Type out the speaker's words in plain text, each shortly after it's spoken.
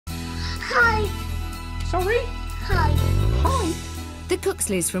Sorry? Hi. Hi. The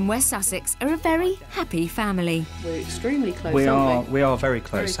Cooksleys from West Sussex are a very happy family. We're extremely close, We aren't are. We are very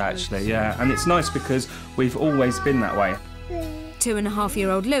close, actually, yeah. And it's nice because we've always been that way.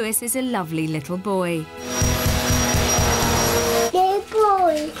 2.5-year-old Lewis is a lovely little boy. Good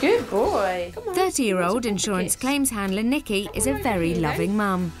boy. Good boy. 30-year-old insurance claims handler Nikki is a very loving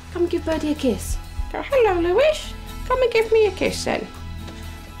mum. Come give Birdie a kiss. Go, hello, Lewis. Come and give me a kiss, then.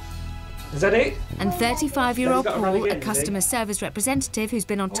 Is that it? And 35-year-old He's got to run Paul, a again, customer service representative who's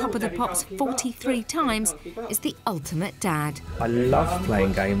been on top of the pops 43 times, is the ultimate dad. I love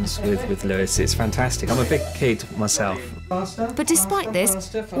playing games with Lewis. It's fantastic. I'm a big kid myself. But despite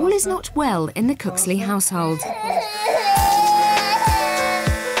this, all is not well in the Cooksley household.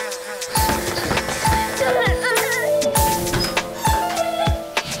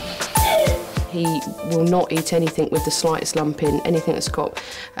 He will not eat anything with the slightest lump in, anything that's got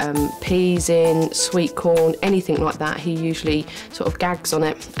peas in, sweet corn, anything like that. He usually sort of gags on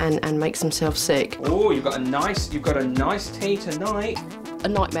it and makes himself sick. Oh, you've got a nice tea tonight. A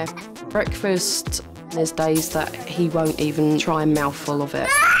nightmare. Breakfast, there's days that he won't even try a mouthful of it.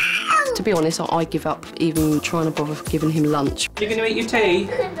 To be honest, I give up even trying to bother giving him lunch. You going to eat your tea?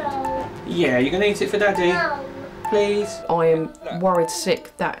 No. Yeah, you're going to eat it for Daddy? No. Please? I am worried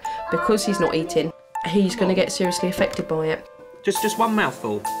sick that because he's not eating, he's going to get seriously affected by it. Just one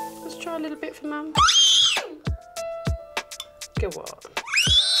mouthful. Let's try a little bit for Mum. Go on.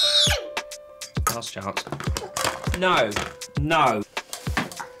 Last chance. No. No.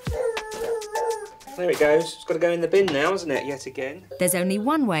 There it goes. It's got to go in the bin now, hasn't it, yet again? There's only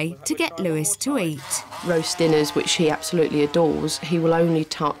one way to get Lewis to eat. Roast dinners, which he absolutely adores, he will only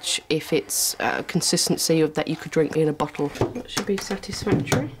touch if it's a consistency of that you could drink in a bottle. That should be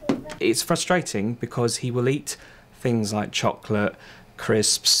satisfactory. It's frustrating because he will eat things like chocolate,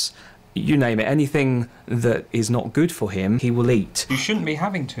 crisps, you name it, anything that is not good for him, he will eat. You shouldn't be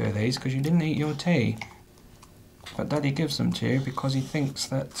having 2 of these because you didn't eat your tea. But Daddy gives them to you because he thinks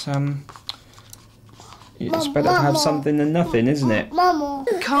that, it's better to have something than nothing, isn't it? Mama.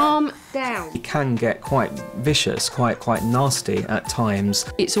 Calm down. He can get quite vicious, quite nasty at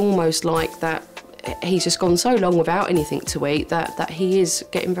times. It's almost like that he's just gone so long without anything to eat that he is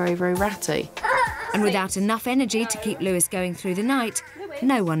getting very, very ratty. And without enough energy to keep Lewis going through the night,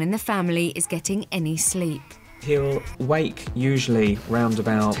 no one in the family is getting any sleep. He'll wake usually round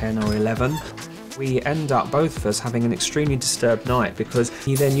about 10 or 11. We end up, both of us, having an extremely disturbed night because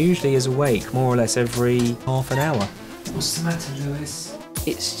he then usually is awake more or less every half an hour. What's the matter, Lewis?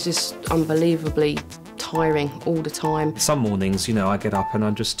 It's just unbelievably tiring all the time. Some mornings, you know, I get up and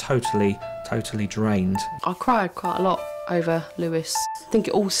I'm just totally drained. I cried quite a lot over Lewis. I think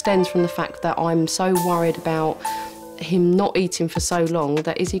it all stems from the fact that I'm so worried about him not eating for so long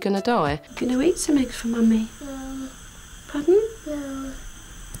that is he going to die? Going to eat some eggs for Mummy? No. Pardon? No.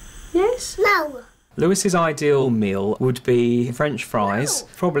 Yes? No. Lewis's ideal meal would be French fries,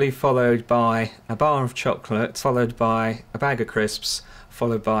 probably followed by a bar of chocolate, followed by a bag of crisps,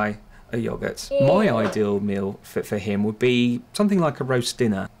 followed by a yoghurt. My ideal meal for him would be something like a roast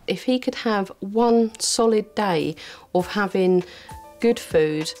dinner. If he could have one solid day of having good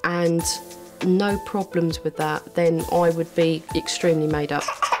food and no problems with that, then I would be extremely made up.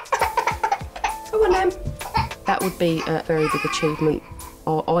 Come on then. That would be a very big achievement.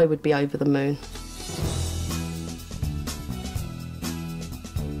 I would be over the moon.